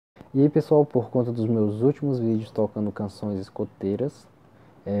E aí pessoal, por conta dos meus últimos vídeos tocando canções escoteiras,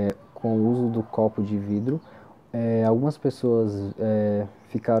 com o uso do copo de vidro, algumas pessoas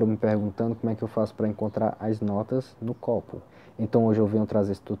ficaram me perguntando como é que eu faço para encontrar as notas no copo. Então hoje eu venho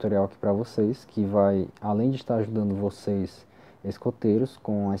trazer esse tutorial aqui para vocês, que vai, além de estar ajudando vocês escoteiros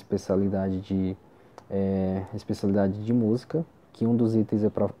com a especialidade de música, que um dos itens é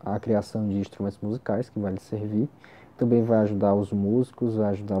para a criação de instrumentos musicais, que vai lhe servir. Também vai ajudar os músicos, vai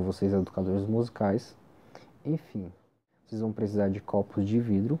ajudar vocês educadores musicais. Enfim, vocês vão precisar de copos de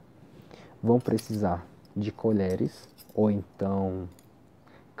vidro, vão precisar de colheres, ou então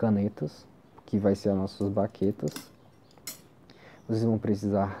canetas, que vai ser as nossas baquetas. Vocês vão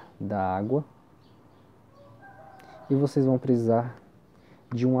precisar da água e vocês vão precisar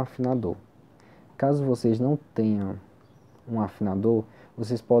de um afinador. Caso vocês não tenham um afinador,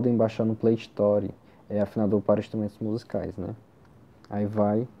 vocês podem baixar no Play Store, afinador para instrumentos musicais, né? Aí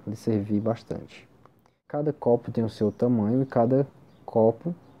vai lhe servir bastante. Cada copo tem o seu tamanho e cada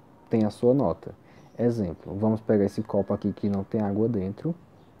copo tem a sua nota. Exemplo, vamos pegar esse copo aqui que não tem água dentro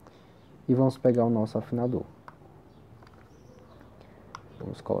e vamos pegar o nosso afinador.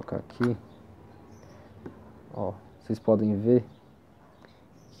 Vamos colocar aqui. Ó, vocês podem ver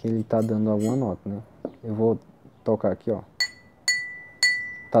que ele tá dando alguma nota, né? Eu vou tocar aqui, ó.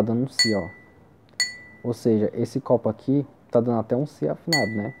 Tá dando um si, ó. Ou seja, esse copo aqui tá dando até um si afinado,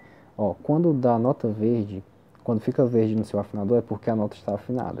 né? Ó, quando dá a nota verde, quando fica verde no seu afinador é porque a nota está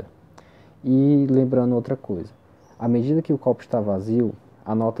afinada. E lembrando outra coisa, à medida que o copo está vazio,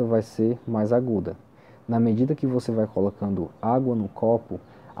 a nota vai ser mais aguda. Na medida que você vai colocando água no copo,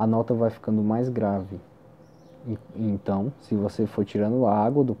 a nota vai ficando mais grave. Então, se você for tirando a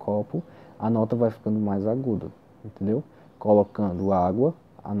água do copo, a nota vai ficando mais aguda, entendeu? Colocando água,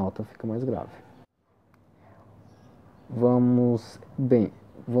 a nota fica mais grave. Vamos,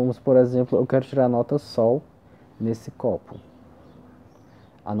 por exemplo, eu quero tirar a nota Sol nesse copo.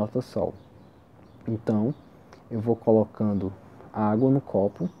 A nota Sol. Então, eu vou colocando água no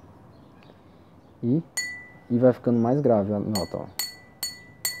copo e vai ficando mais grave a nota, ó.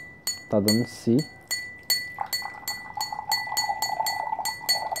 Tá dando Si.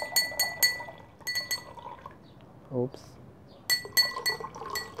 Ops.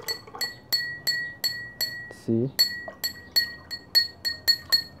 Si.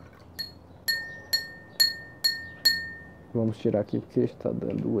 Vamos tirar aqui porque está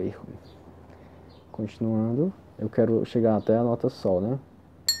dando erro. Continuando, eu quero chegar até a nota Sol, né?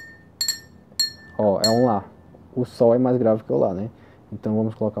 Ó, é um Lá. O Sol é mais grave que o Lá, né? Então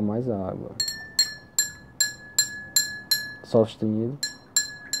vamos colocar mais água. Sol sustenido.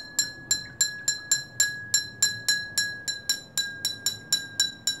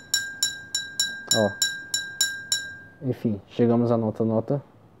 Ó. Enfim, chegamos à nota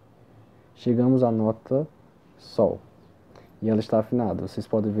Sol. E ela está afinada. Vocês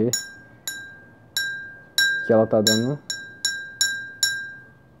podem ver que ela está dando.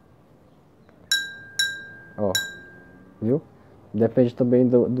 Ó, viu? Depende também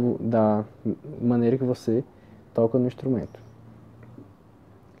da maneira que você toca no instrumento.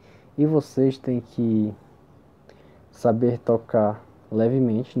 E vocês têm que saber tocar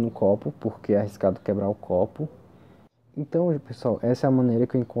levemente no copo, porque é arriscado quebrar o copo. Então, pessoal, essa é a maneira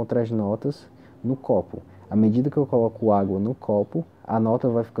que eu encontro as notas no copo. À medida que eu coloco água no copo, a nota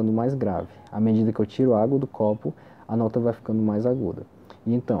vai ficando mais grave. À medida que eu tiro a água do copo, a nota vai ficando mais aguda.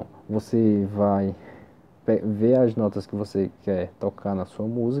 E então, você vai ver as notas que você quer tocar na sua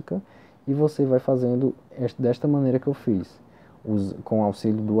música e você vai fazendo desta maneira que eu fiz, com o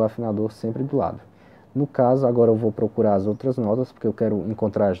auxílio do afinador sempre do lado. No caso, agora eu vou procurar as outras notas, porque eu quero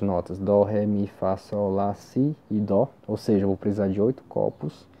encontrar as notas Dó, Ré, Mi, Fá, Sol, Lá, Si e Dó. Ou seja, eu vou precisar de 8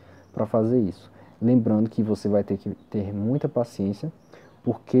 copos para fazer isso. Lembrando que você vai ter que ter muita paciência,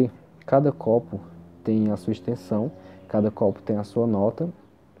 porque cada copo tem a sua extensão, cada copo tem a sua nota.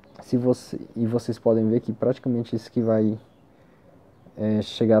 E vocês podem ver que praticamente isso que vai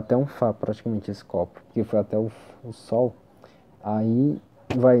chegar até um Fá, praticamente esse copo, porque foi até o Sol. Aí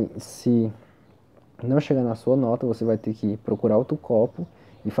se não chegar na sua nota, você vai ter que procurar outro copo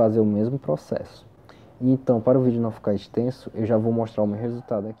e fazer o mesmo processo. Então, para o vídeo não ficar extenso, eu já vou mostrar o meu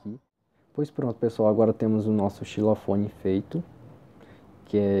resultado aqui. Pois pronto, pessoal, agora temos o nosso xilofone feito,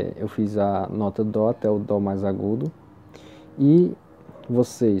 eu fiz a nota Dó até o Dó mais agudo. E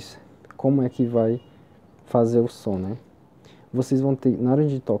vocês, como é que vai fazer o som, né? Vocês vão ter, na hora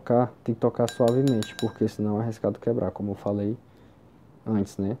de tocar, tem que tocar suavemente, porque senão é arriscado quebrar, como eu falei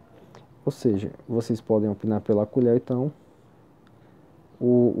antes, né? Ou seja, vocês podem opinar pela colher, então,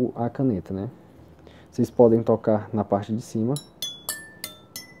 a caneta, né? Vocês podem tocar na parte de cima,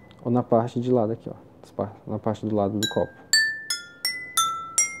 ou na parte de lado aqui, ó, na parte do lado do copo.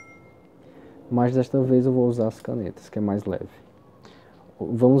 Mas desta vez eu vou usar as canetas, que é mais leve.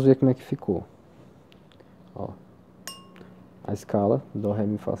 Vamos ver como é que ficou. Ó, a escala, dó, ré,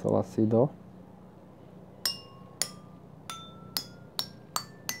 mi, fá, sol, lá, si, dó.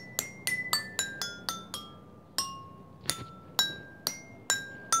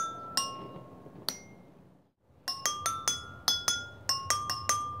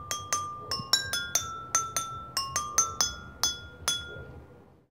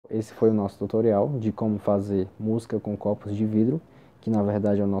 Esse foi o nosso tutorial de como fazer música com copos de vidro, que na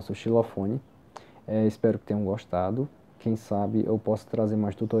verdade é o nosso xilofone. Espero que tenham gostado. Quem sabe eu posso trazer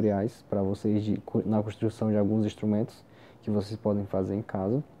mais tutoriais para vocês na construção de alguns instrumentos que vocês podem fazer em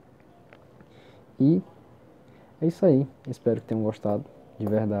casa. E é isso aí. Espero que tenham gostado, de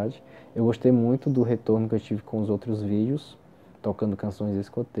verdade. Eu gostei muito do retorno que eu tive com os outros vídeos, tocando canções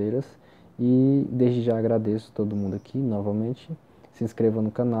escoteiras. E desde já agradeço todo mundo aqui novamente. Se inscreva no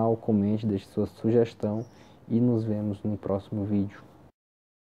canal, comente, deixe sua sugestão e nos vemos no próximo vídeo.